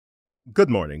Good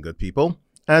morning, good people,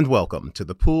 and welcome to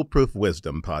the PooleProof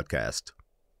Wisdom podcast.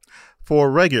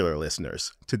 For regular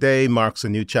listeners, today marks a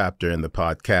new chapter in the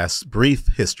podcast's brief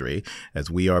history, as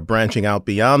we are branching out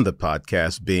beyond the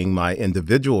podcast being my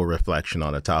individual reflection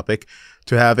on a topic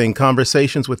to having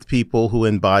conversations with people who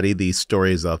embody these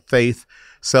stories of faith,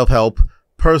 self-help,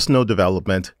 personal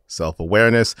development,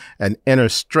 self-awareness, and inner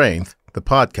strength the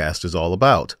podcast is all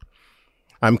about.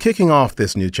 I'm kicking off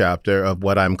this new chapter of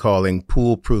what I'm calling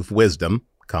PooleProof Wisdom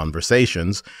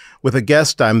Conversations with a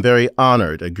guest I'm very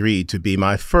honored agreed to be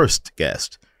my first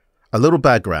guest. A little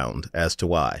background as to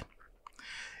why.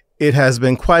 It has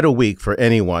been quite a week for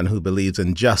anyone who believes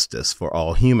in justice for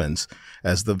all humans,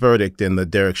 as the verdict in the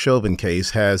Derek Chauvin case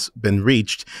has been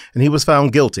reached and he was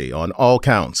found guilty on all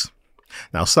counts.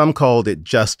 Now, some called it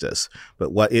justice,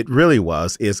 but what it really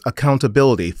was is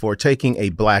accountability for taking a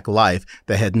black life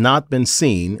that had not been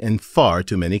seen in far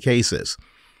too many cases.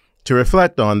 To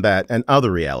reflect on that and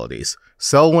other realities,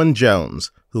 Selwyn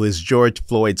Jones, who is George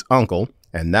Floyd's uncle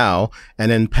and now an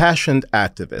impassioned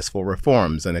activist for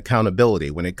reforms and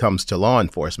accountability when it comes to law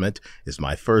enforcement, is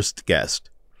my first guest.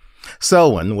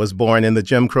 Selwyn was born in the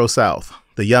Jim Crow South,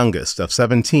 the youngest of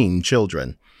 17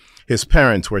 children. His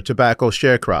parents were tobacco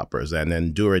sharecroppers and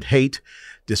endured hate,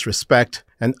 disrespect,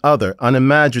 and other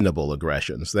unimaginable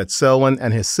aggressions that Selwyn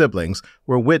and his siblings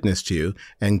were witness to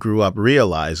and grew up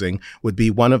realizing would be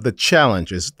one of the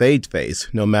challenges they'd face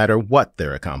no matter what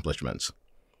their accomplishments.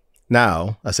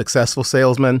 Now, a successful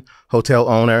salesman, hotel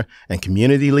owner, and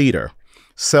community leader,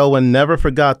 Selwyn never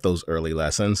forgot those early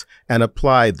lessons and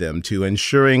applied them to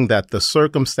ensuring that the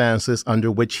circumstances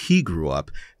under which he grew up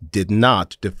did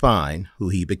not define who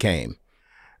he became.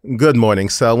 Good morning,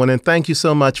 Selwyn, and thank you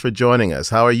so much for joining us.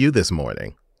 How are you this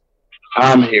morning?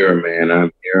 I'm here, man.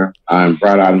 I'm here. I'm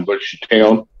bright-eyed and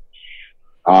bushy-tailed.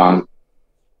 Glad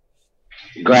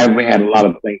we had a lot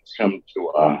of things come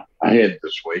to a head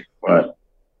this week, but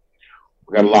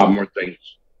we got a lot more things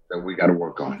that we got to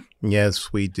work on.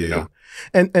 Yes, we do. You know?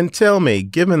 And tell me,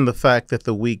 given the fact that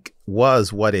the week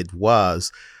was what it was,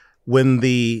 when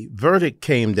the verdict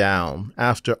came down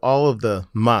after all of the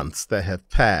months that have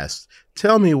passed,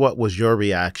 tell me what was your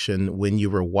reaction when you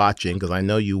were watching, because I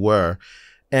know you were,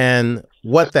 and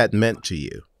what that meant to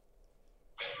you.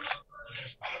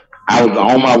 I was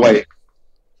on my way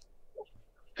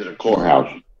to the courthouse.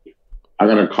 I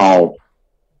got a call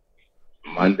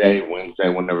Monday, Wednesday,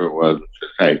 whenever it was, and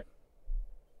said, hey,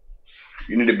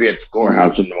 you need to be at the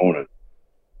courthouse in the morning.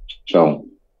 So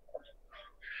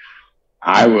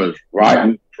I was right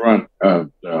in front of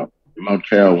the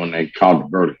motel when they called the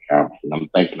verdict out. And I'm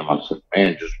thinking to myself,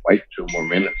 man, just wait 2 more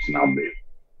minutes and I'll be.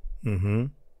 Mm-hmm.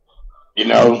 You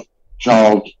know,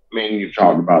 Charles, me and you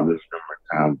talked about this a number of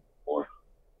times before.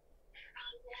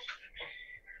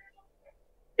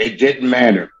 It didn't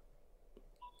matter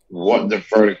what the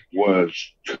verdict was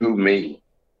to me,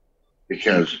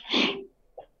 because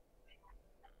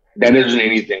that isn't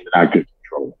anything that I could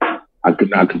control. I could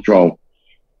not control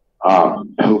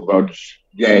who voted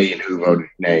yay and who voted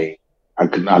nay. I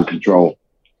could not control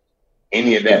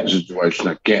any of that situation.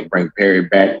 I can't bring Perry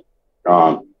back.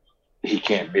 He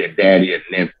can't be a daddy, a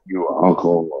nephew, or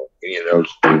uncle, or any of those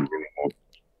things anymore.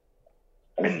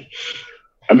 And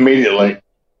immediately,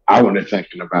 I went to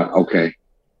thinking about, okay,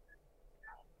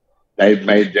 they've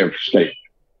made their mistake.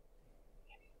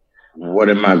 What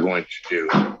am I going to do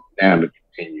now to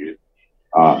continue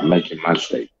making my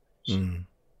statements? Mm.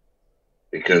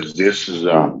 Because this is,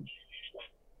 I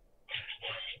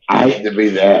hate to be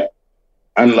that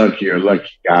unlucky or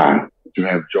lucky guy to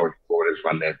have George Floyd as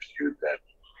my nephew that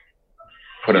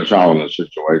put us all in a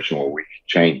situation where we can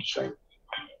change things.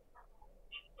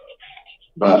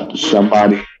 But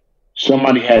somebody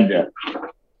had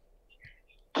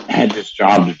this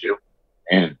job to do,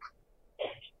 and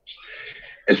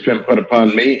it's been put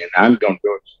upon me, and I'm going to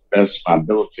do it to the best of my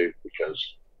ability,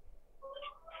 because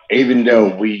even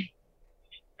though we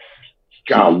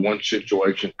got one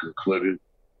situation concluded,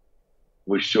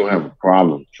 we still have a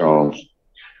problem, Charles.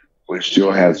 We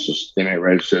still have systemic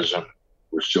racism.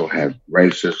 We still have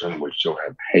racism. We still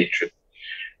have hatred.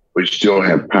 We still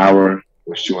have power.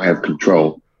 We still have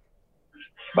control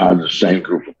by the same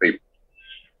group of people.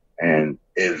 And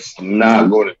it's not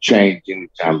going to change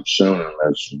anytime soon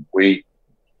unless we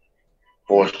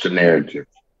force the narrative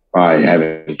by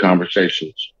having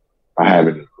conversations, by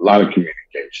having a lot of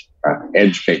communication, by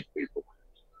educating people,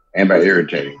 and by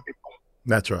irritating people.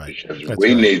 That's right. Because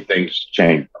we need things to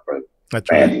change, my brother. That's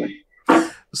badly.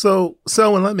 Right. So,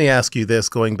 Selwyn, let me ask you this,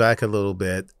 going back a little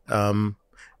bit.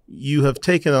 You have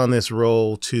taken on this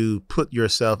role to put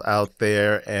yourself out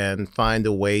there and find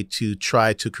a way to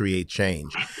try to create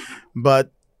change.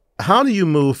 But How do you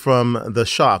move from the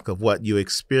shock of what you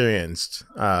experienced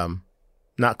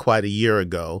not quite a year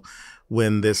ago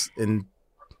when this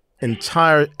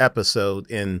entire episode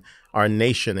in our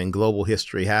nation and global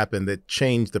history happened that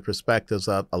changed the perspectives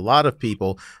of a lot of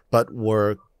people, but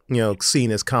were,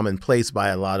 seen as commonplace by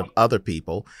a lot of other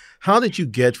people? How did you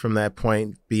get from that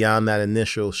point beyond that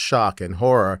initial shock and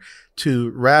horror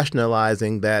to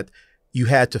rationalizing that you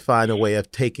had to find a way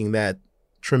of taking that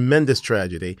tremendous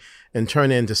tragedy and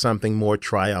turn it into something more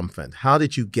triumphant? How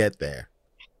did you get there?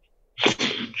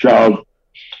 So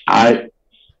I've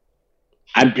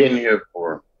been here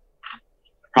for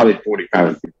probably 45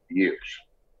 or 50 years.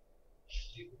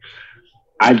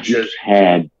 I just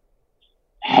hadn't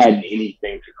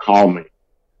anything to call me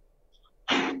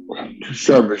to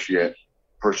service yet,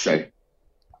 per se.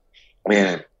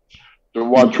 And to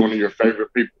watch one of your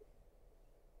favorite people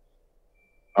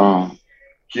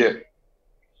get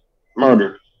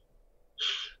murdered,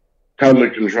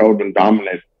 totally controlled and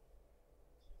dominated,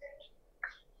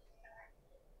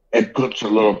 it puts a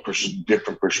little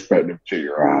different perspective to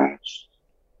your eyes.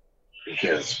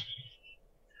 Because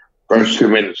first 2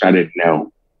 minutes I didn't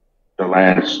know. The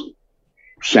last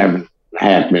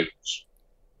 7.5 minutes,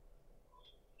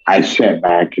 I sat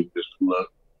back and just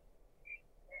looked.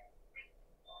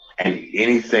 And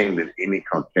anything that any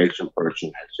Caucasian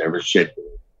person has ever said to me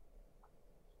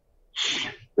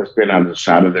that's been on the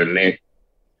side of their neck,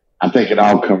 I think it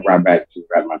all come right back to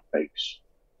right in my face.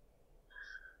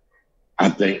 I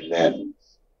think that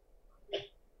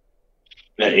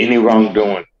any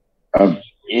wrongdoing of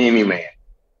any man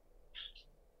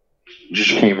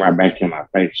just came right back in my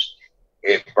face.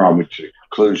 It brought me to the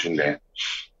conclusion that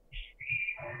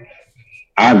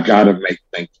I've got to make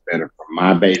things better for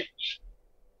my babies.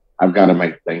 I've got to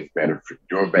make things better for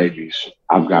your babies.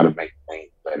 I've got to make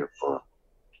things better for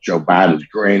Joe Biden's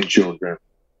grandchildren.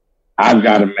 I've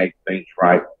got to make things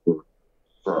right for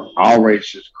all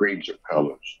races, creeds, or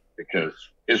colors, because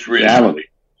it's reality.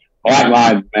 Black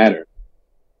lives matter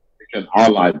because our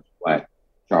lives are black,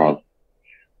 Charles.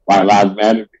 White lives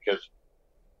matter because,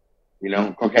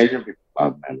 Caucasian people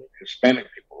lives matter, Hispanic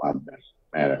people lives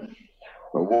matter.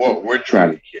 But what we're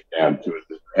trying to get down to is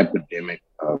this epidemic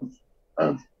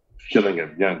of killing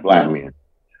of young black men,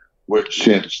 which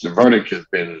since the verdict has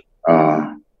been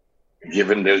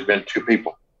given, there's been 2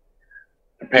 people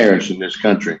to perish in this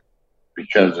country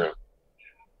because of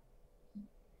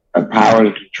power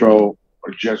and control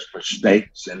or just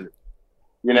mistakes. And,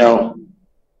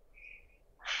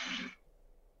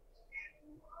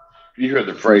 you hear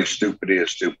the phrase stupid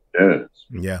is, stupid does.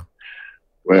 Yeah.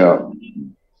 Well,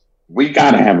 we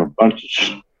got to have a bunch of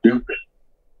stupid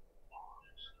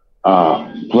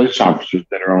police officers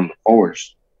that are on the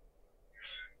force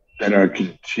that are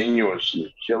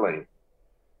continuously killing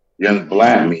young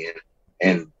black men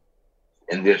in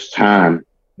this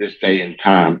day and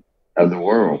time of the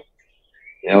world.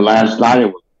 Last night it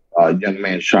was a young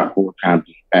man shot 4 times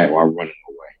in the back while running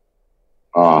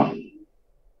away.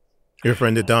 Your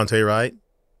friend Dante, right?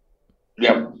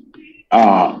 Yep.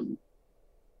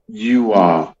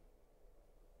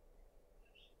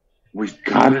 We've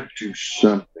got to do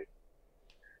something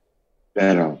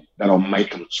that'll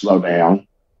make them slow down.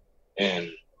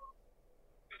 And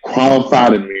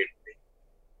qualified immunity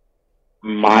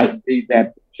might be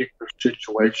that particular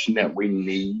situation that we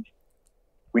need.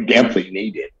 We definitely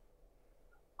need it.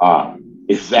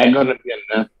 Is that going to be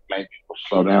enough to make people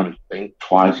slow down and think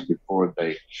twice before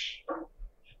they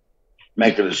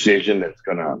make a decision that's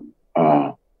going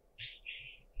to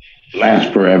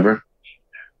last forever?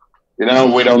 We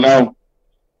don't know.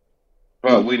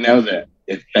 But we know that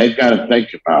if they've got to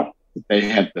think about it, if they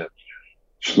have to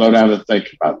slow down and think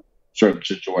about certain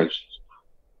situations,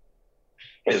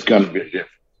 it's going to be a difference.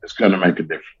 It's going to make a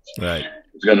difference. Right.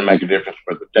 It's going to make a difference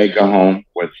whether they go home,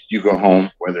 whether you go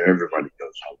home, whether everybody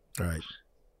goes home. Right.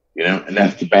 And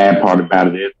that's the bad part about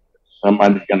it is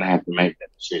somebody's going to have to make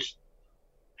that decision.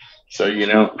 So,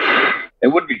 it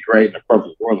would be great in a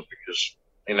perfect world because,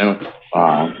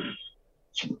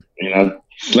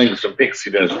 sling some pixie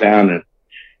dust down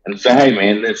and say, hey,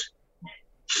 man,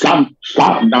 stop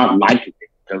not liking me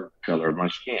because of the color of my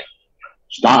skin.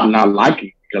 Stop not liking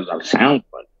me because I sound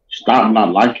funny. Stop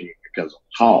not liking me because I'm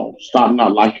tall. Stop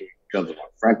not liking me because of my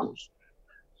freckles.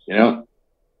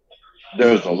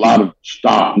 There's a lot of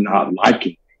stop not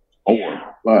liking me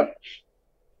more, but,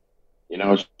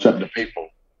 it's up to people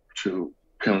to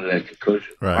come to that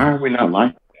conclusion. Right. Why are we not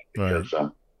liking it? Because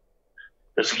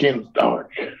the skin's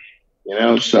dark.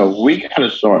 So we got to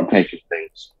start taking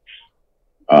things.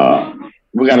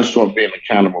 We got to start being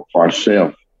accountable for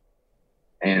ourselves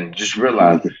and just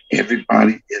realize that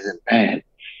everybody isn't bad.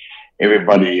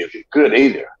 everybody isn't good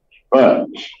either. But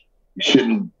you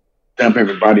shouldn't dump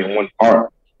everybody in one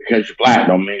part. Because you're black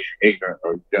don't mean you're ignorant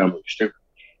or dumb or stupid.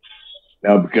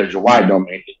 No, because you're white don't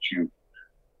mean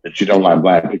that you don't like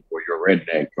black people or you're a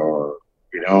redneck or,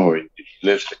 or you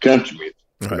listen to country music.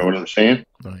 You know what I'm saying?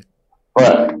 Right.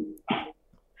 But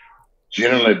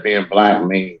generally being black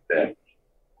means that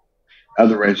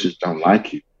other races don't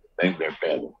like you. They think they're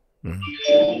better.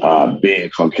 Mm-hmm. Being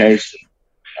Caucasian,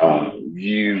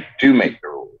 you do make the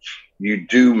rules. You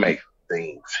do make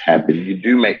things happen. You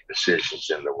do make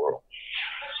decisions in the world.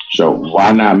 So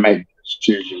why not make the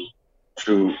decision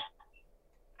to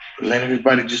let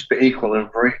everybody just be equal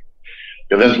and free?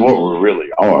 Because that's what we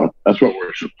really are. That's what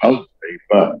we're supposed to be.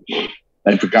 But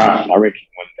they forgot. I reckon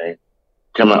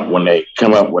when they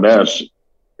come up with us,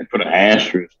 they put an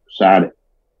asterisk beside it.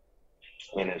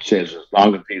 And it says, as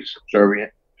long as he's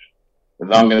subservient, as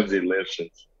long as he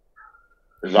listens,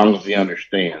 as long as he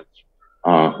understands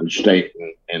and state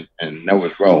and know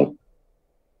his role,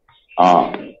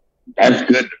 that's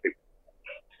good to people.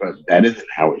 But that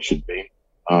isn't how it should be.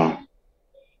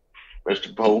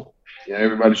 Mr. Poole,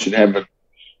 everybody should have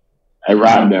a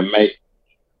right to make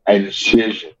a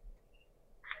decision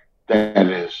that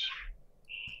is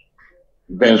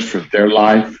best for their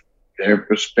life, their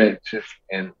perspective,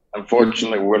 and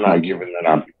unfortunately, we're not given that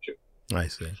opportunity. I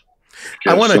see.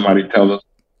 Somebody tell us.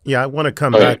 Yeah, I want to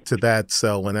come back to that,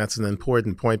 Selwyn. That's an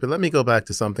important point. But let me go back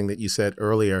to something that you said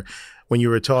earlier when you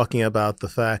were talking about the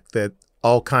fact that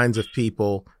all kinds of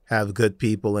people have good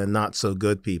people and not so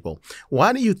good people.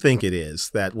 Why do you think it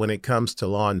is that when it comes to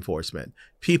law enforcement,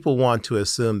 people want to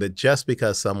assume that just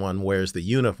because someone wears the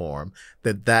uniform,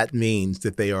 that means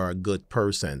that they are a good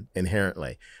person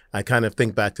inherently? I kind of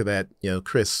think back to that,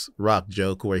 Chris Rock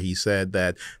joke where he said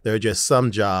that there are just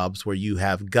some jobs where you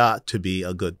have got to be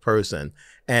a good person.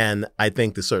 And I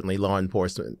think that certainly law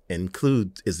enforcement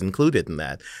is included in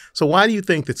that. So why do you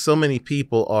think that so many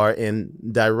people are in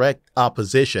direct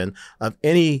opposition of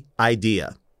any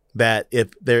idea that if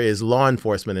there is law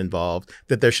enforcement involved,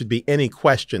 that there should be any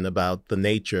question about the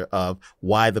nature of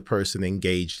why the person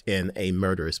engaged in a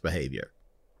murderous behavior?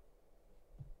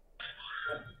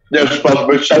 They're supposed to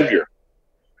be a savior.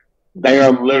 They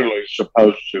are literally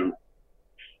supposed to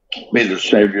be the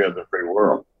savior of the free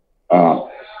world.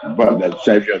 But that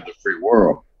savior of the free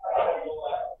world,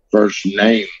 first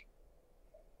name,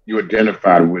 you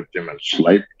identified with them as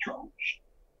slave patrols.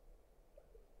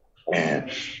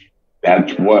 And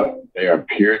that's what they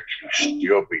appear to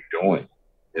still be doing,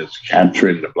 is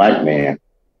capturing the black man.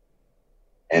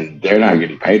 And they're not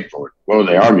getting paid for it. Well,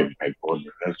 they are getting paid for it,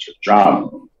 but that's a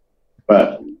job.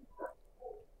 But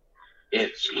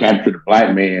it's capture the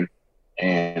black man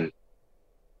and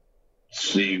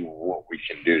see what we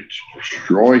can do to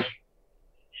destroy him,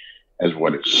 as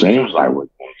what it seems like we're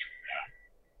going through now.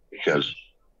 Because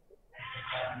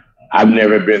I've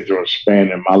never been through a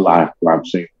span in my life where I've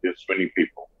seen this many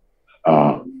people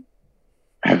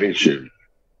have issues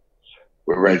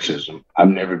with racism. I've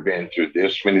never been through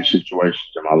this many situations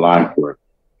in my life where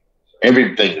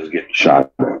everything is getting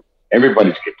shot at.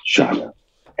 Everybody's getting shot at.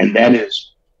 And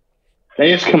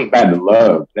they just come back to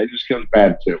love. They just come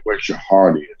back to where your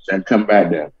heart is. They come back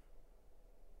to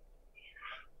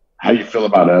how you feel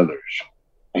about others.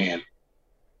 And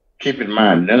keep in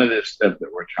mind, none of this stuff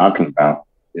that we're talking about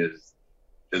is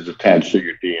attached to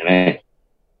your DNA.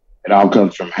 It all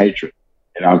comes from hatred.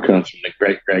 It all comes from the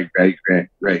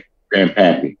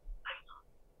great-great-great-great-great-grandpappy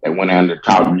that went on to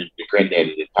talk to the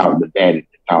granddaddy, to talk to the daddy,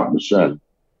 to talk to the son.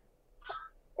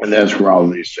 And that's where all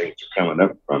these things are coming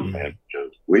up from, man.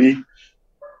 Because we,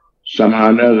 somehow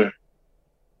or another,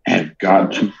 have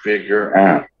got to figure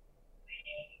out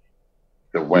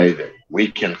the way that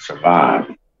we can survive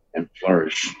and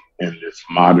flourish in this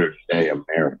modern day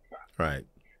America. Right.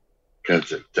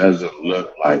 Because it doesn't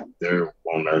look like they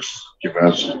want us, give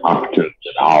us opportunity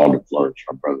at all to flourish,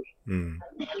 my brother. Mm.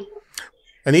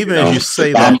 And even as you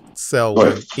say that,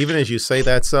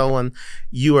 Selwyn,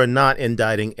 you are not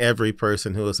indicting every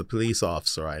person who is a police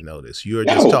officer, I notice. You are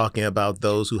just talking about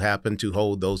those who happen to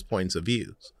hold those points of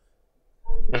views.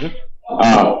 Mm-hmm.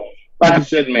 Like I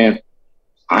said, man,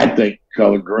 I think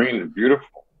color green is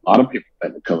beautiful. A lot of people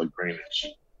think the color green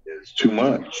is too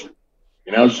much.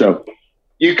 So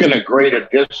you can agree to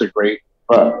disagree,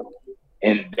 but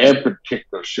in their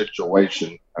particular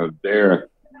situation of their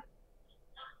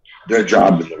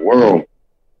job in the world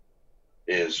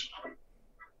is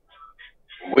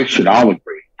we should all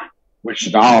agree. We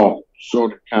should all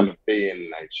sort of kind of be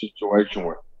in a situation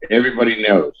where everybody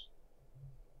knows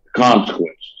the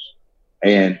consequences.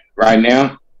 And right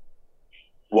now,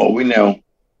 what we know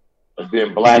of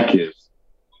being black is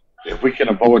If we can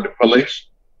avoid the police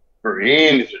for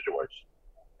any situation,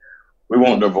 we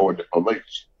want to avoid the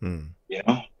police. You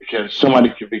know, because somebody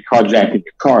could be carjacking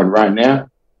your car, and right now,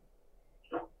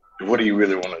 what do you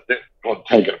really want to do? You want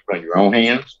to take it upon your own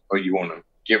hands, or you want to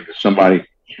give it to somebody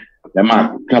that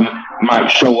might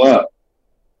show up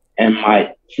and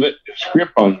might flip the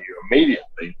script on you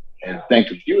immediately and think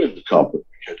of you as the culprit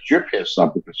because you're pissed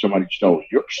off because somebody stole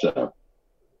your stuff,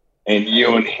 and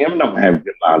you and him don't have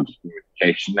good lines of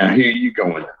communication. Now here you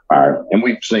go in the fire, and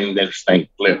we've seen this thing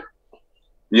flip.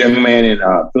 The young man in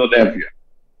Philadelphia,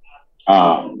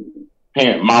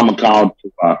 mama called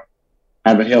to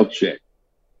have a health check.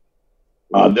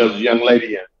 There was a young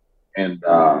lady in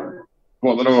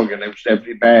Portland, Oregon, named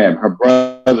Stephanie Babb. Her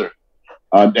brother,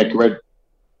 decorated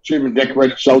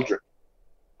soldier.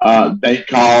 They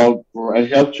called for a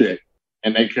health check,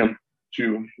 and they come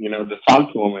to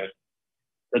talk to him, and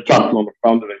they talk to him on the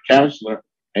phone to the counselor,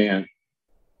 and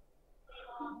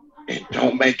it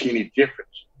don't make any difference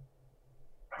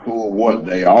who or what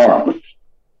they are.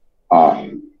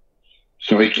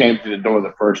 So he came to the door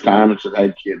the first time and said,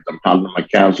 "Hey kids, I'm talking to my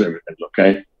counselor. Everything's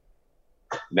okay.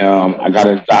 Now I got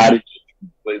anxiety.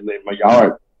 Please leave my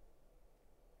yard."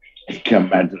 He come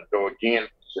back to the door again and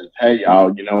says, "Hey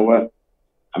y'all, you know what?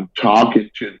 I'm talking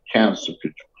to the counselor.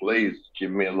 Could you please give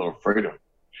me a little freedom?"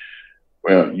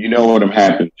 Well, you know what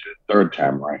happened to the third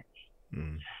time, right?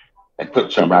 They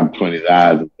put something right between his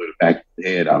eyes and put it back to the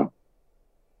head on,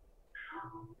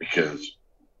 because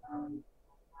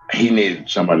he needed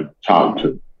somebody to talk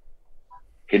to.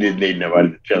 He didn't need nobody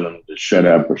to tell him to shut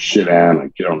up or sit down or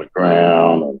get on the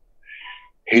ground.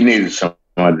 He needed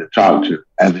somebody to talk to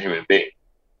as a human being.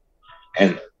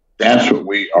 And that's what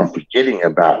we are forgetting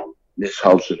about this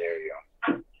whole scenario.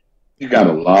 You got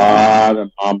a lot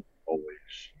of mom boys.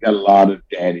 You got a lot of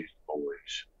daddy's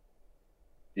boys.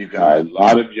 You got a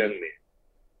lot of young men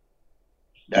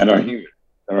that are human,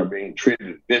 that are being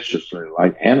treated viciously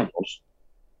like animals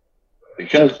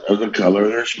because of the color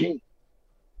of their skin.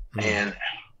 And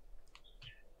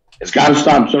it's got to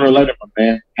stop sooner or later, my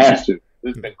man. Has to.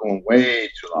 This has been going way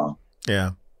too long.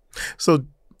 Yeah. So,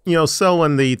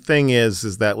 Selwyn, the thing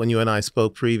is that when you and I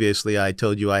spoke previously, I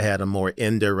told you I had a more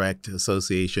indirect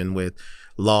association with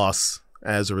loss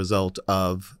as a result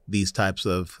of these types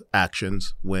of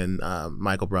actions when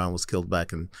Michael Brown was killed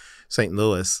back in St.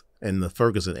 Louis in the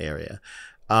Ferguson area.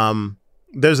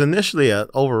 There's initially an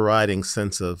overriding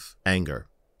sense of anger,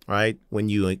 right? When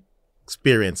you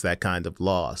experience that kind of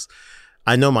loss.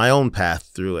 I know my own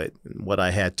path through it, what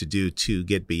I had to do to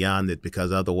get beyond it,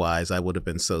 because otherwise I would have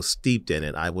been so steeped in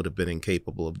it, I would have been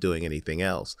incapable of doing anything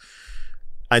else.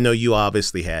 I know you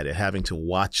obviously had it, having to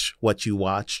watch what you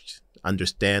watched,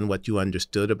 understand what you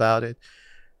understood about it.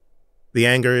 The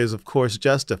anger is, of course,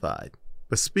 justified.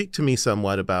 But speak to me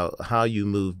somewhat about how you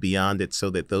move beyond it so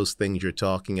that those things you're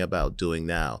talking about doing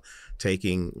now,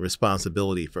 taking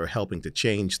responsibility for helping to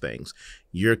change things,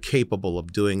 you're capable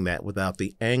of doing that without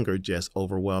the anger just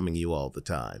overwhelming you all the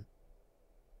time.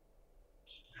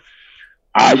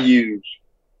 I use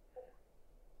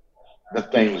the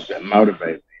things that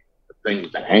motivate me, the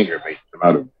things that anger me to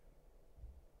motivate me.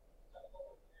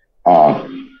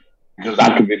 Because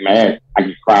I could be mad. I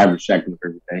could cry every second of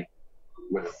every day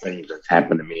with the things that's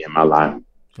happened to me in my life.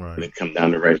 Right. When it comes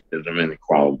down to racism and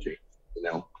inequality,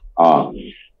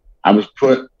 I was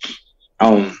put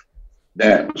on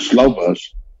that slow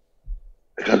bus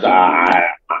because I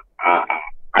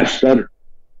stuttered.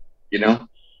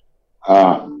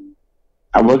 I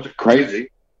wasn't crazy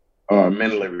or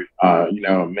mentally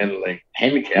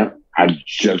handicapped. I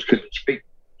just couldn't speak.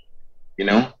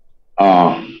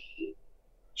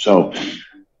 So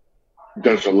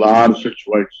there's a lot of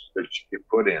situations that you get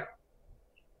put in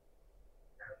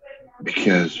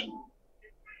because,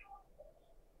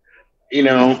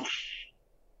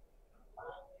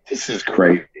 this is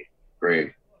crazy,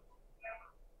 Greg.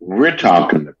 We're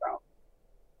talking about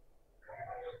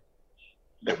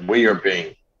that we are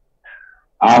being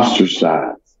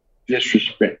ostracized,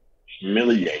 disrespected,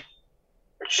 humiliated,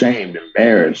 ashamed,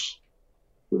 embarrassed.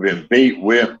 We've been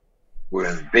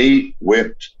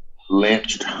whipped,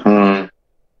 lynched, hung,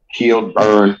 killed,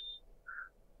 burned,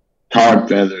 tarred,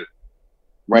 feathered,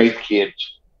 raised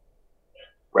kids,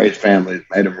 raised families,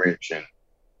 made them rich. And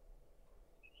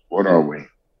what are we?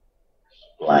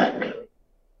 Black.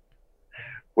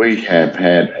 We have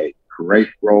had a great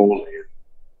role in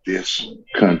this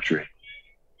country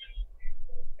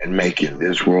in making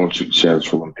this world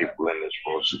successful and people in this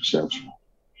world successful.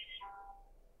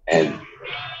 And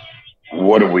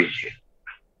what do we get?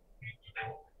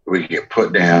 We get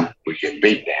put down, we get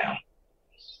beat down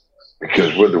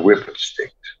because we're the whipping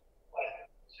sticks.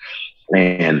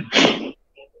 And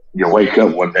you wake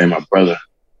up one day, my brother,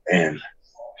 and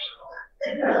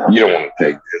you don't want to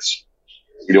take this.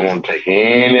 You don't want to take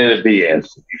any of the BS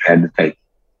that you've had to take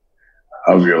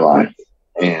of your life.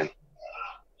 And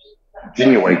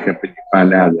then you wake up and you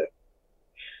find out that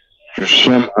for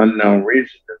some unknown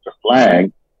reason, there's a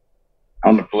flag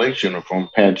on the police uniform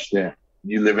patched there.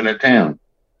 You live in a town.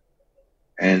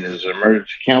 And there's an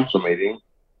emergency council meeting.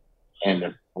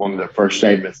 And one of the first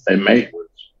statements they made was,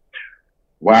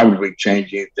 why would we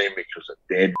change anything because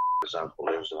a dead uncle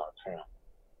lives in our town?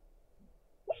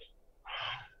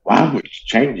 Why would you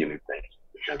change anything?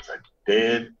 Because a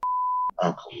dead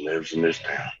uncle lives in this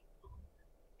town.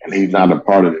 And he's not a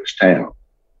part of this town.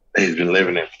 He's been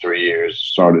living there for 3 years,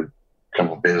 started a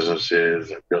couple businesses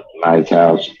and built a nice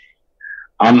house.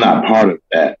 I'm not part of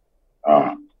that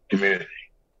community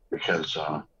because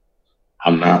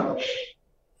I'm not.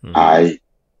 I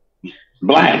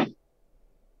black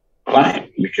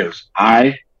because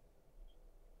I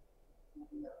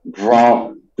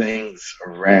brought things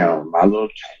around my little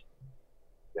town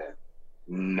that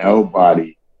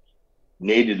nobody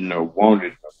needed nor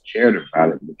wanted or cared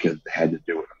about it because it had to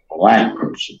do with a black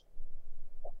person.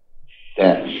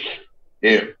 That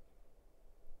it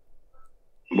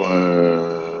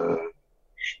was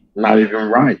not even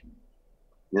right.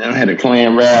 You know, I had a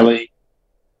Klan rally,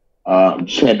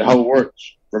 just had the whole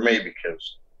works for me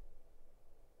because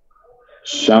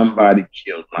somebody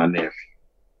killed my nephew.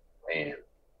 And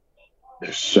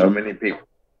there's so many people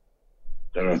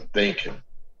that are thinking,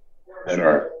 that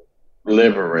are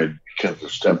liberated because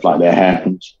of stuff like that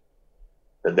happens,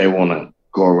 that they want to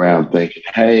go around thinking,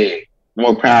 hey,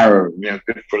 more power, good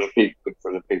for the people, good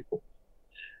for the people.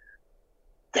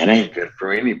 That ain't good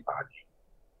for anybody.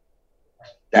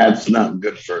 That's not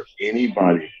good for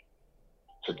anybody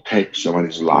to take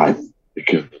somebody's life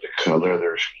because of the color of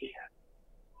their skin,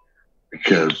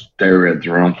 because they're at the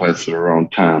wrong place at the wrong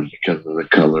time because of the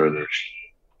color of their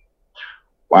skin.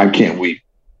 Why can't we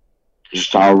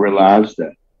just all realize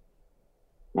that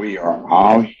we are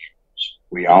all humans?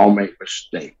 We all make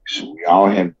mistakes. We all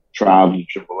have trials and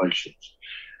tribulations.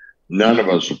 None of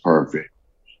us are perfect.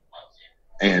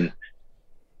 And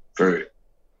for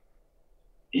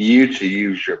you to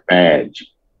use your badge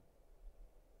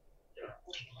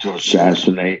to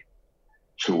assassinate,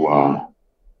 to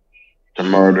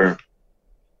murder,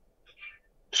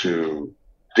 to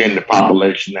thin the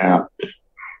population out,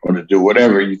 or to do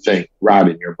whatever you think right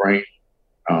in your brain,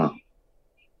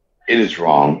 it is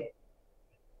wrong.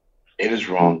 It is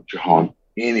wrong to harm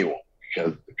anyone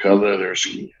because of the color of their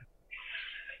skin.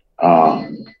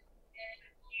 And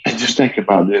just think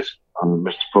about this,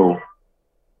 Mr. Poole.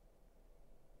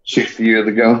 60 years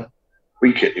ago,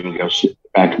 we couldn't even go sit in the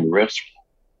back of the restaurant.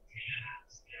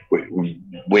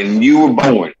 When you were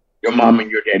born, your mom and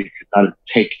your daddy could not have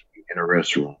taken you in a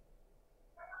restaurant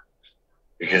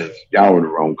because y'all were the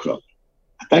wrong color.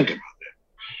 Think about that.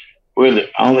 We're the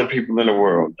only people in the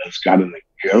world that's got to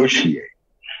negotiate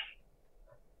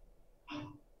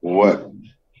what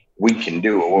we can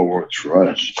do or what works for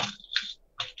us.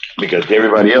 Because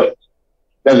everybody else,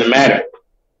 doesn't matter.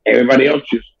 Everybody else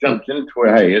just jumps into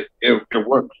it. Hey, it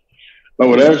works. But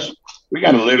with us, we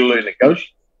got to literally negotiate.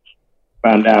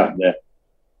 Find out that,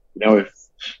 if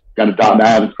got to dot the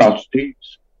I's and cross the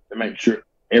T's to make sure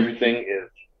everything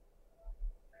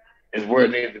is where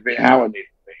it needs to be, how it needs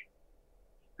to be.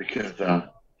 Because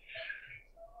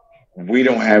we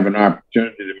don't have an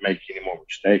opportunity to make any more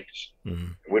mistakes.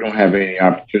 Mm-hmm. We don't have any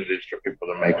opportunities for people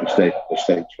to make mistakes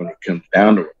when it comes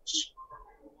down to us.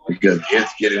 Because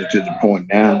it's getting to the point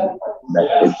now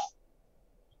that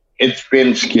it's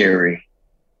been scary.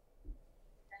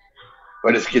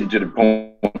 But it's getting to the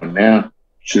point now,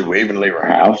 should we even leave our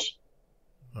house?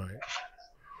 All right.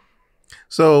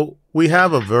 So we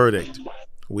have a verdict.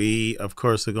 We, of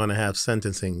course, are going to have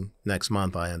sentencing next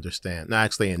month, I understand. No,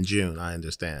 actually in June, I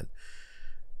understand.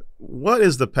 What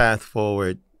is the path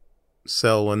forward,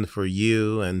 Selwyn, for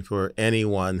you and for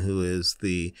anyone who is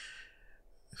the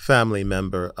family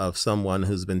member of someone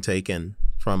who's been taken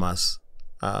from us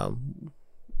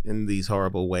in these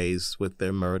horrible ways with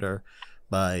their murder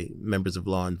by members of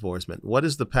law enforcement? What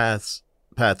is the path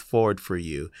forward for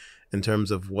you in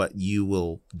terms of what you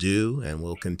will do and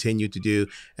will continue to do,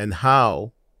 and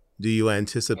how do you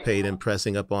anticipate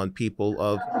impressing upon people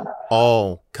of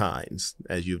all kinds,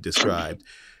 as you've described,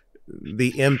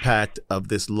 the impact of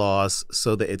this loss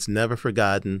so that it's never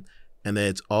forgotten and that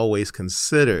it's always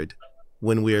considered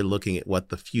when we are looking at what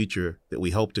the future that we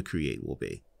hope to create will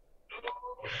be?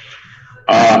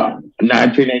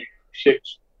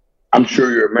 1986. I'm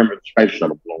sure you remember the space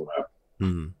shuttle blowing up.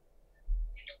 Mm-hmm.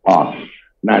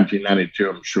 1992.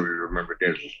 I'm sure you remember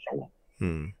Desert Storm.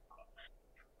 Hmm.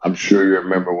 I'm sure you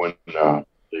remember when the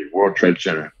World Trade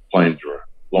Center planes were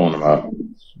blowing them up.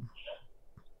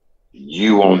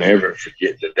 You won't ever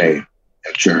forget the day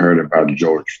that you heard about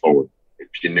George Floyd. If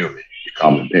you knew me, you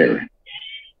call me Perry.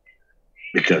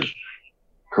 Because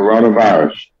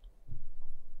coronavirus,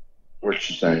 what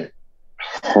you say,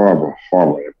 horrible,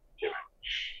 horrible epidemic,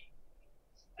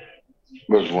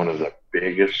 was one of the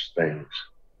biggest things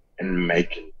in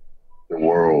making the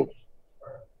world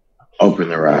open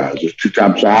their eyes. There's two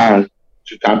types of eyes,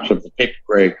 two types of the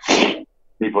grade.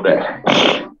 People that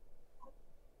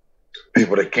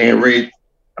can't read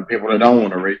and people that don't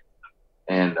want to read.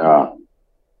 And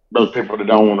those people that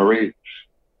don't want to read,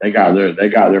 they got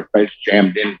their face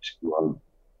jammed into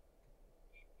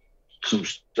some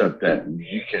stuff that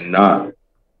you cannot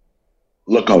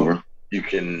look over. You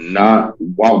cannot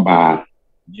walk by.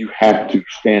 You have to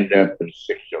stand up and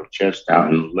stick your chest out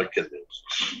and look at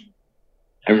this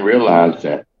and realize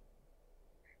that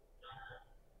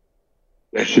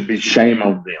there should be shame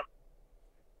on them.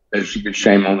 There should be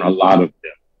shame on a lot of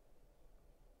them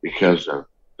because of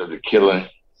the killing,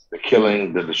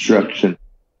 the destruction,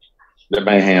 the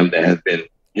mayhem that has been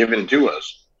given to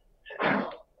us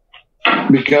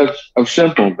because of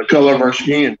the color of our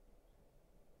skin.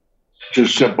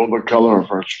 Just simple, the color of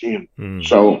our skin.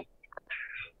 So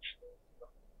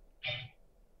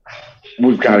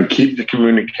we've got to keep the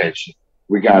communication.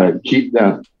 We got to keep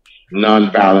the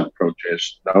nonviolent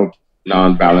protests, no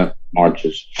nonviolent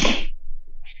marches.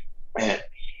 And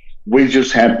we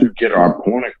just have to get our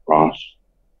point across.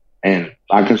 And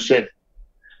like I said,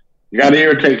 you got to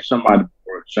irritate somebody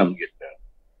before something gets done.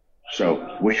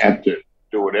 So we have to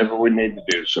do whatever we need to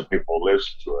do so people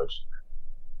listen to us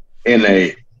in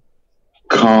a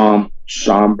calm,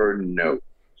 somber note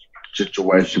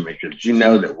situation, because you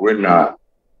know that we're not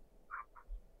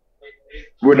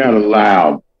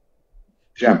allowed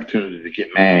the opportunity to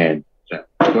get mad, to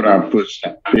put our fist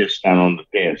down on the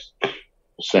desk and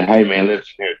say, hey man,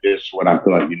 listen here, this is what I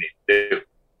feel like you need to do.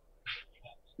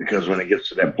 Because when it gets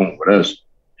to that point with us,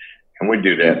 and we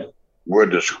do that, we're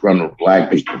disgruntled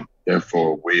black people.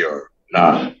 Therefore, we're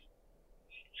not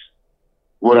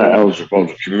eligible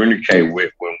to communicate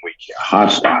with when we get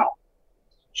hostile.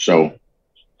 So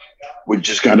we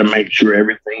just got to make sure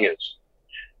everything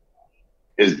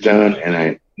is done in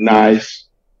a nice,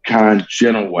 kind,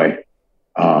 gentle way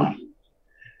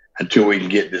until we can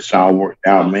get this all worked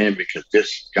out, man, because this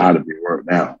has got to be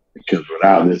worked out. Because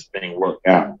without this being worked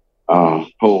out,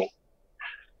 the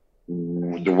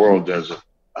world doesn't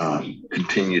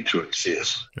continue to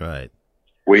exist. Right.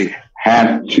 We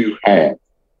have to have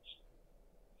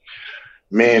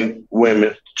men,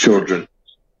 women, children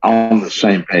on the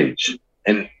same page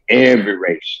in every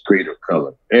race, creed, or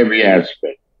color, every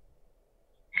aspect.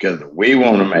 Because we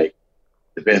want to make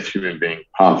the best human being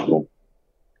possible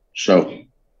so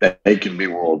that they can be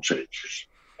world changers.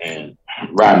 And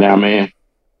right now, man,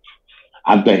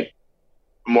 I think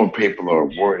more people are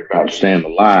worried about staying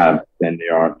alive than they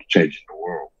are changing the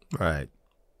world. Right.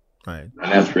 Right.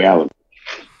 And that's reality.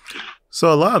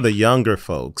 So a lot of the younger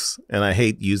folks, and I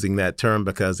hate using that term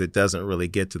because it doesn't really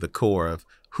get to the core of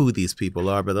who these people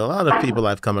are, but a lot of people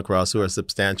I've come across who are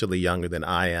substantially younger than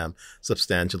I am,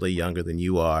 substantially younger than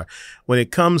you are, when it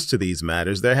comes to these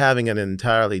matters, they're having an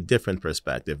entirely different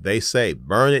perspective. They say,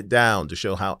 burn it down to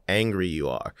show how angry you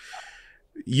are.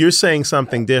 You're saying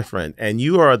something different, and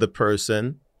you are the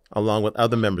person, along with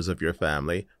other members of your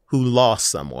family, who lost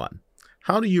someone.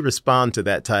 How do you respond to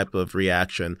that type of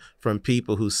reaction from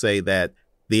people who say that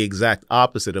the exact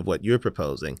opposite of what you're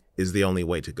proposing is the only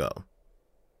way to go?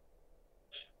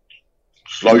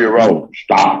 Slow your roll.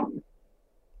 Stop.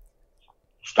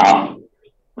 Stop.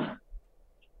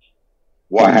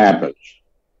 What happens?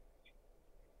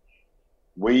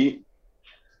 We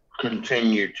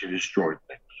continue to destroy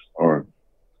things, or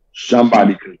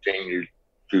somebody continues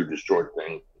to destroy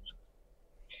things.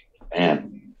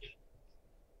 And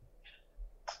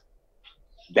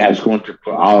that's going to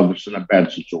put all of us in a bad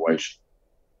situation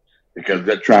because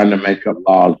they're trying to make up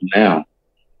laws now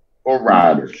for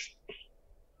rioters.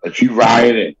 If you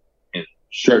riot and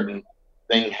certain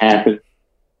thing happen,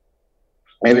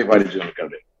 everybody's going to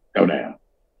go down.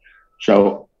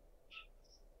 So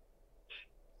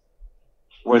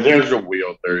where there's a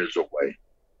will, there is a way.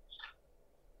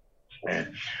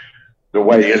 And the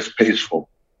way is peaceful.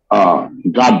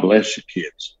 God bless you,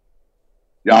 kids.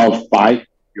 Y'all fight.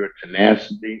 Your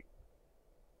tenacity,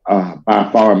 by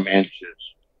far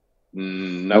matches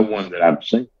no one that I've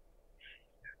seen.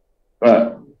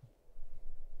 But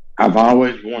I've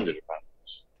always wondered about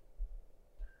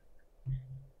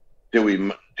this.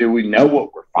 Do we know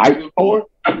what we're fighting for?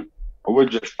 Or we're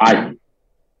just fighting?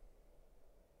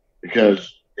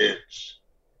 Because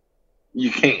you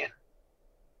can.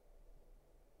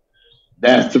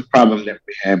 That's the problem that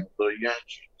we have with little young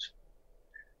kids.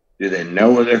 Do they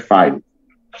know what they're fighting?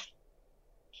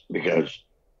 Because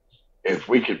if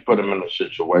we could put them in a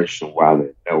situation while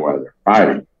they know why they're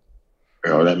fighting,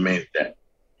 that means that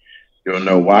you'll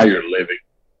know why you're living.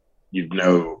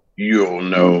 You'll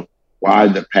know why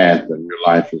the path of your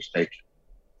life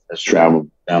has traveled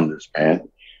down this path,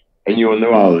 and you will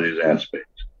know all of these aspects.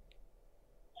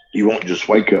 You won't just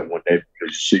wake up one day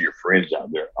because you see your friends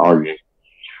out there arguing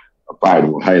or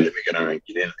fighting. Well, hey, let me get on and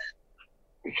get in there,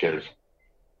 because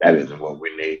that isn't what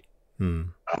we need.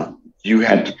 You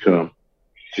had to come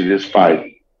to this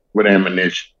fight with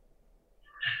ammunition.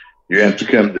 You have to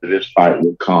come to this fight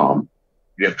with calm.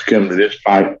 You have to come to this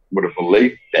fight with a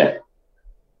belief that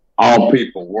all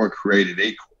people were created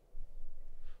equal,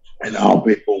 and all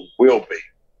people will be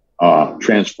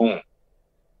transformed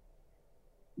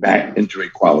back into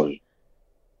equality.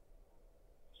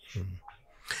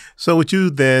 So would you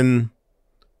then,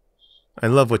 I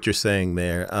love what you're saying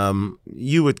there,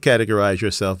 you would categorize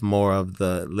yourself more of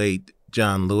the late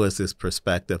John Lewis's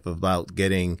perspective about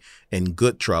getting in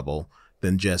good trouble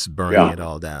than just burning it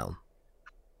all down.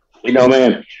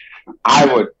 Man,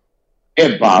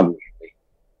 it bothers me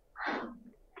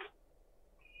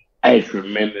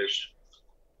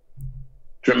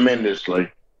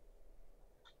tremendously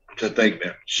to think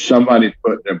that somebody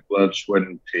put their blood, sweat,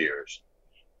 and tears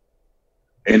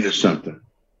into something,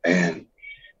 and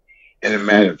in a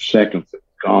matter of seconds, it's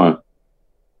gone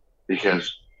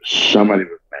because somebody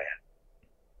was mad.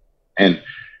 And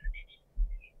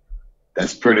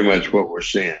that's pretty much what we're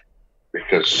seeing,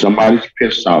 because somebody's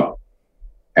pissed off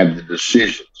at the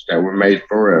decisions that were made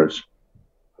for us.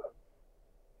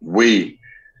 We,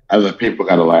 as a people,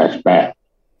 got to lash back.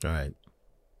 All right.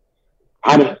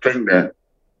 I don't think that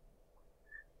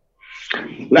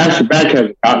lashing back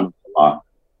hasn't gotten us a lot.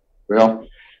 Well,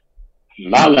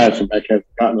 not lashing back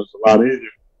hasn't gotten us a lot either.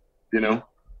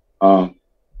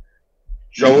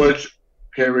 George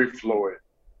Perry Floyd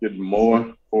did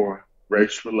more for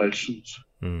race relations,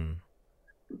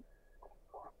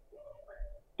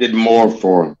 did more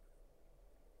for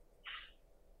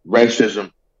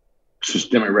racism,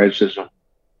 systemic racism,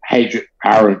 hatred,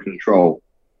 power, and control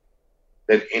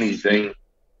than anything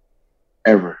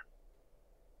ever.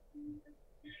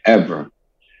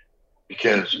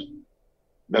 Because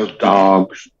those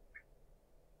dogs,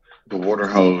 the water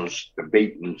hose, the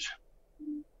beatings,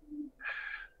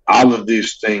 all of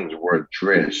these things were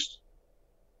addressed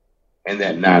in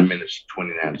that 9 minutes and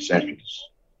 29 seconds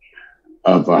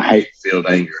of hate-filled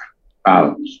anger,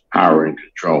 violence, power, and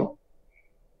control.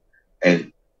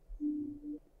 And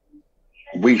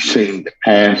we've seen the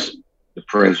past, the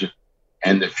present,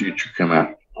 and the future come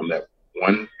out on that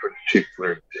one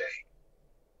particular day.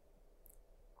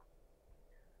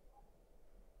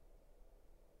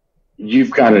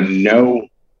 You've got to know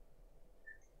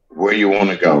where you want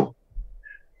to go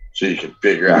so you can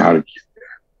figure out how to get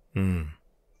there.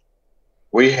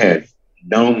 We had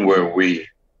known where we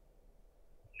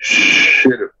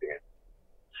should have been.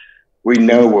 We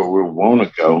know where we want to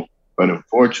go, but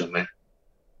unfortunately,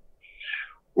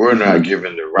 we're not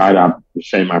given the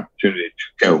same opportunity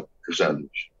to go as others.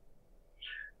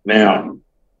 Now,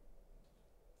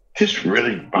 this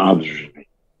really bothers me.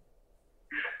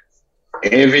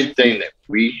 Everything that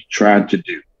we tried to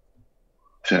do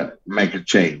to make a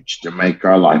change, to make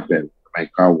our life better, to make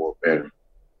our world better,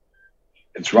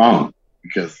 it's wrong,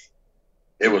 because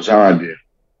it was our idea.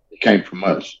 It came from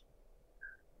us.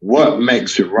 What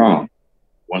makes it wrong?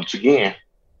 Once again,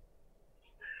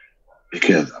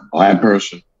 because a black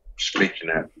person speaking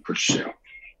out for self.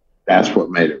 That's what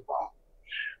made it wrong.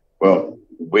 Well,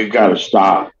 we've got to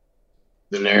stop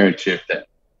the narrative that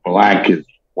black is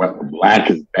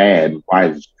bad and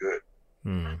white is good.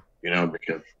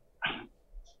 Because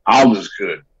all is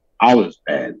good, all is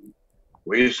bad.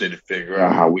 We just need to figure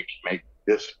out how we can make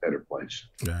this a better place.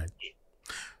 Right.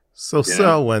 So,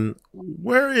 Selwyn,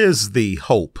 where is the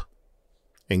hope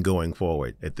in going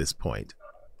forward at this point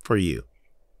for you?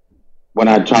 When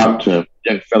I talk to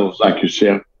young fellows like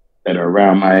yourself that are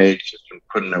around my age, that's been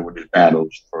putting up with these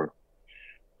battles for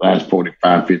the last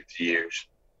 45, 50 years,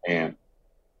 and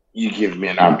you give me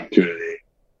an opportunity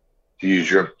to use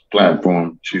your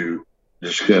platform to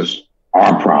discuss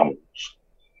our problems.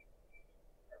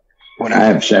 When I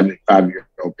have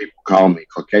 75-year-old people call me,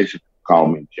 Caucasian people call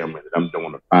me and tell me that I'm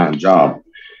doing a fine job,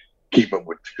 keep up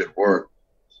with the good work.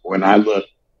 When I look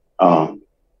at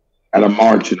a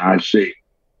march and I see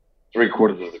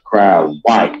 3/4 of the crowd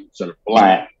white instead of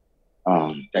black,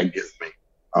 that gives me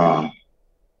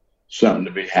something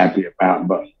to be happy about.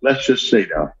 But let's just see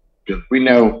though, because we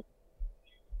know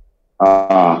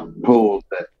Poole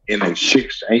that in a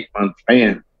 6 to 8 month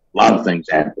span, a lot of things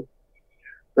happen.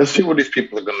 Let's see what these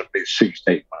people are going to be 6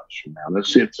 to 8 months from now.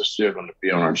 Let's see if they're still going to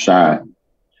be on our side.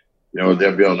 They'll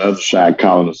be on the other side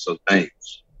calling us some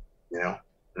names.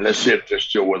 And let's see if they're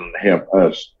still willing to help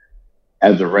us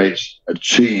as a race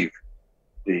achieve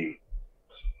the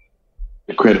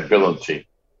credibility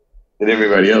that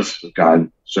everybody else has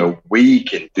gotten, so we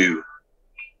can do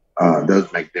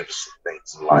those magnificent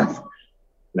things in life.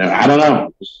 Now, I don't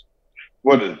know.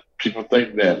 What do people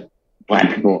think that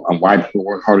black people and white people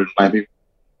work harder than black people?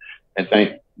 And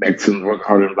think Mexicans work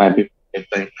harder than black people? And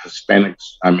think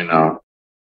Hispanics,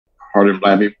 harder than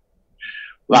black people?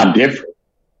 Well, I differ.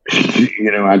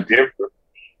 I differ.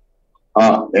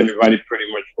 Everybody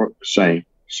pretty much work the same,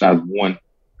 besides one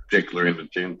particular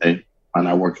entity, and they might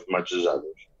not work as much as others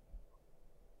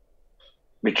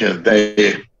because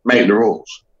they make the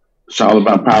rules. It's all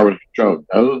about power and control.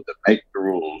 Those that make the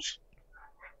rules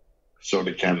so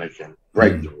they can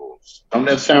break the rules. Don't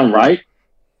that sound right?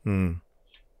 Don't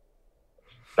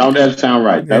that sound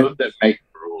right? Those that make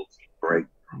the rules break.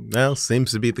 Well,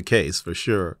 seems to be the case for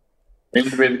sure.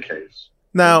 Seems to be the case.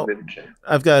 Now,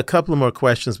 I've got a couple of more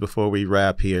questions before we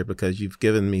wrap here because you've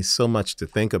given me so much to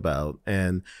think about.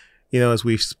 And, as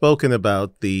we've spoken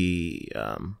about the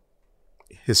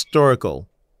historical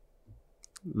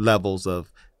levels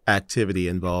of activity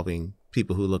involving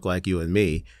people who look like you and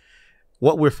me,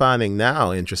 what we're finding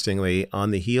now, interestingly,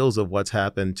 on the heels of what's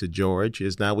happened to George,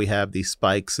 is now we have these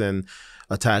spikes and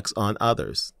attacks on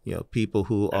others, people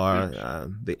who are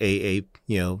the AA,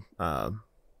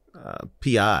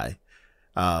 PI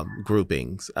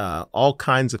groupings, all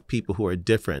kinds of people who are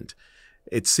different.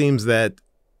 It seems that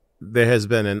there has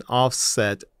been an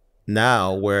offset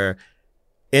now where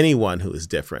anyone who is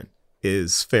different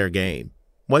is fair game.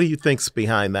 What do you think's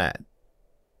behind that?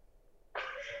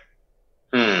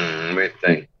 Let me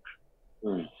think.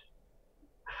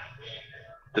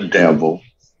 The devil,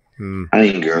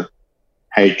 anger,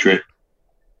 hatred.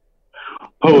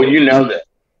 Oh, that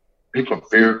people are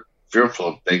fearful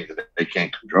of things that they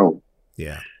can't control.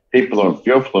 Yeah. People are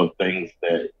fearful of things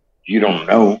that you don't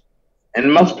know.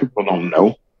 And most people don't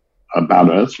know about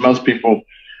us. Most people,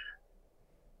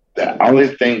 the only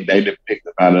thing they depict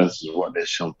about us is what they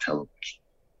show on television.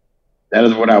 That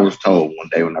is what I was told one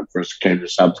day when I first came to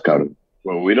South Dakota.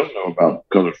 Well, we don't know about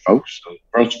colored folks.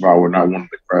 First of all, we're not one of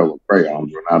the Crayola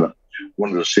crayons. We're not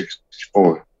one of the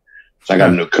 64. So I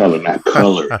got a new color, not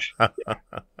colored. That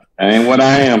ain't what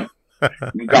I am. You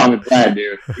can call me black,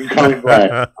 dude. You can call me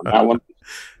black. I'm not one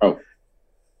of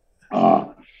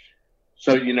the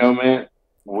So, man,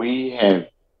 we have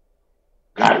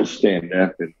got to stand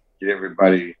up and get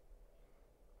everybody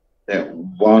that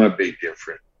want to be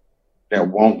different, that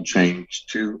won't change,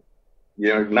 to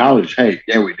acknowledge, hey,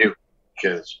 yeah, we do,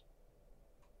 because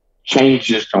change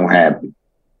just don't happen.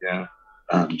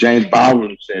 James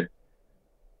Baldwin said,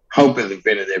 hope is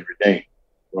invented every day.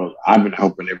 Well, I've been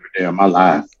hoping every day of my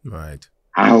life. Right.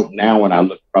 I hope now when I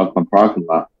look across my parking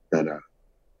lot that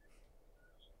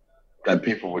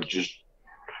people would just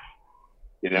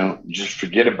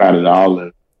forget about it all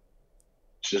and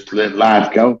just let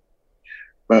life go.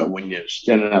 But when you're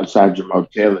standing outside your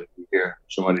motel and you hear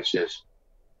somebody says,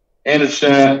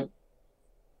 innocent,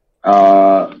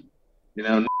 was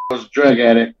a drug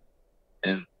addict,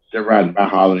 and they're riding by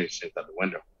hollering things out the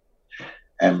window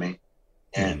at me.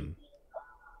 And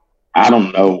I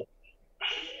don't know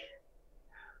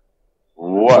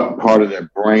what part of their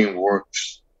brain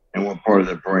works and what part of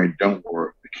their brain don't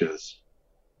work, because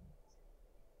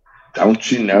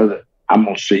don't you know that I'm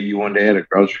going to see you one day at a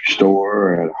grocery store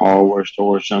or at a hardware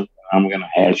store or something? I'm going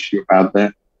to ask you about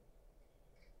that.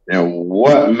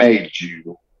 What made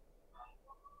you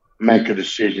make a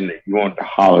decision that you wanted to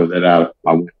holler that out of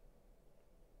my window?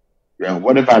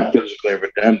 What have I physically ever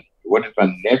done to you? What have my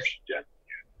nephew done to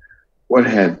you? What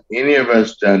have any of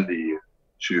us done to you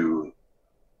to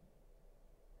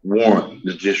warrant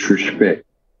the disrespect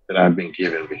that I've been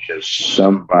given because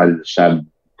somebody decided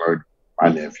to murder my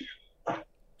nephew?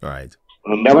 Right.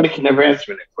 Well, nobody can ever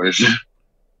answer me that question.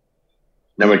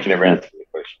 Nobody can ever answer me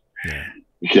that question. Yeah.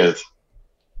 Because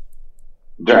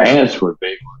their answer would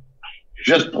be,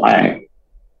 you're just black.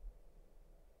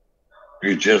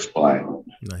 You're just black.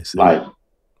 Nice. Like,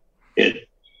 it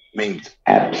means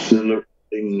absolutely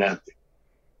nothing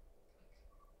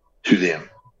to them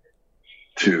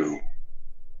to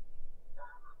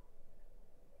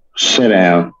sit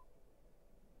down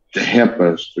to help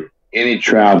us to any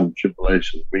trials and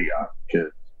tribulations we got.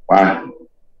 Because why?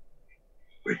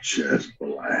 We're just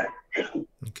black.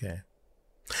 Okay.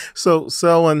 So,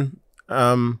 Selwyn,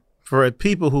 for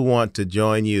people who want to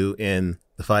join you in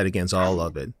the fight against all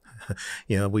of it,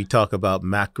 we talk about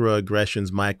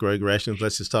macroaggressions, microaggressions.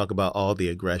 Let's just talk about all the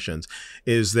aggressions.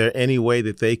 Is there any way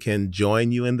that they can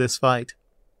join you in this fight?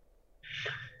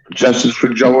 Justice for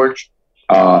George,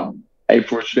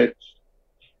 846.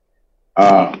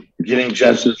 Getting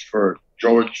justice for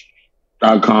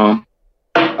George.com.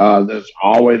 There's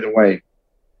always a way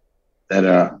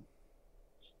that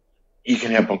you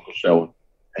can help Uncle Selwyn.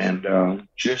 And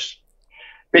just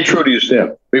be true to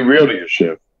yourself. Be real to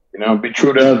yourself. Be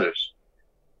true to others.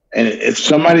 And if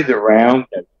somebody's around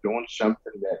that's doing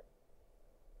something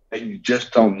that you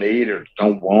just don't need or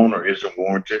don't want or isn't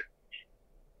warranted,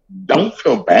 don't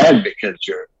feel bad because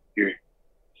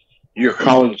you're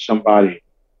calling somebody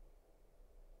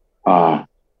to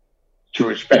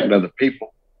respect other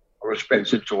people or respect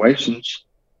situations,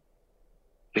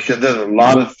 because there's a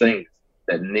lot of things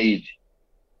that need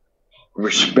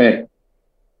respect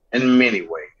in many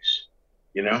ways.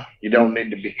 You don't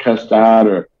need to be cussed out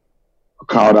or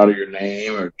called out of your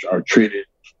name or treated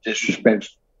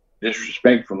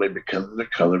disrespectfully because of the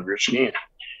color of your skin.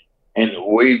 And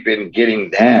we've been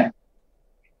getting that,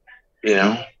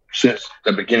 since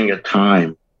the beginning of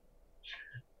time.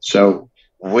 So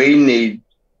we need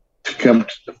to come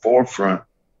to the forefront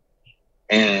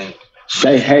and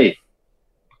say, hey,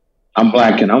 I'm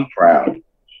black and I'm proud.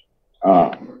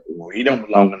 We don't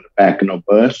belong in the back of no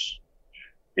bus.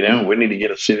 We need to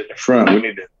get a seat at the front. We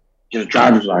need to get a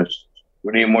driver's license.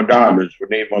 We need more doctors. We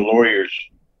need more lawyers.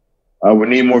 We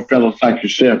need more fellows like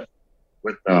yourself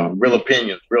with real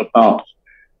opinions, real thoughts,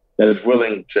 that is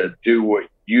willing to do what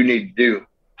you need to do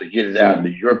to get it out to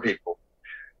your people,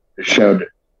 to show that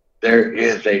there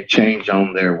is a change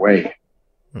on their way.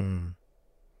 Mm.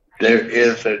 There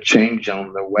is a change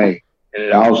on the way. And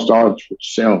it all starts with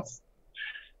self.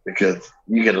 Because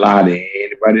you can lie to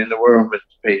anybody in the world, Mr.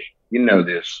 Page. You know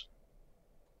this.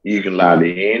 You can lie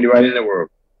to anybody in the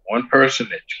world. One person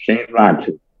that you can't lie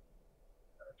to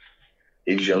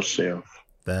is yourself.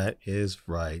 That is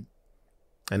right.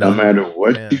 And no matter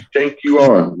what you think you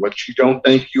are, what you don't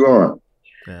think you are,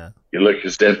 you look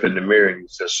yourself in the mirror and you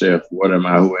say, self, what am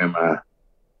I? Who am I?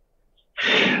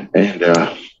 And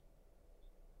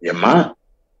you might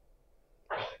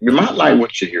like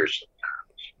what you hear sometimes.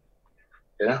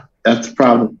 That's the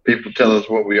problem. People tell us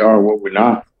what we are and what we're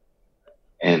not.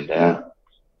 And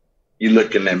you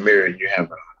look in that mirror and you have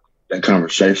that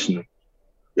conversation.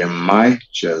 You might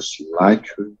just like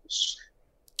who you see.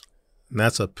 And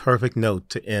that's a perfect note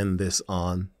to end this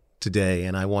on today.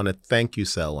 And I want to thank you,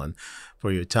 Selwyn,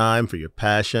 for your time, for your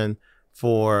passion,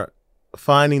 for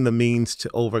finding the means to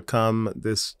overcome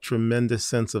this tremendous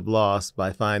sense of loss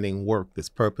by finding work that's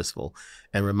purposeful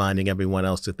and reminding everyone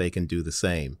else that they can do the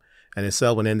same. And as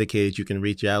Selwyn indicated, you can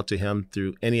reach out to him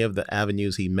through any of the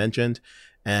avenues he mentioned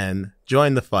and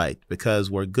join the fight,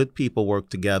 because where good people work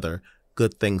together,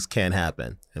 good things can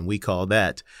happen. And we call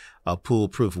that a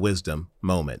PooleProof Wisdom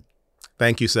moment.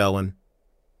 Thank you, Selwyn.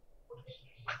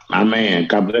 My man,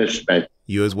 God bless you, baby.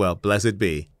 You as well. Blessed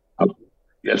be.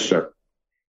 Yes, sir.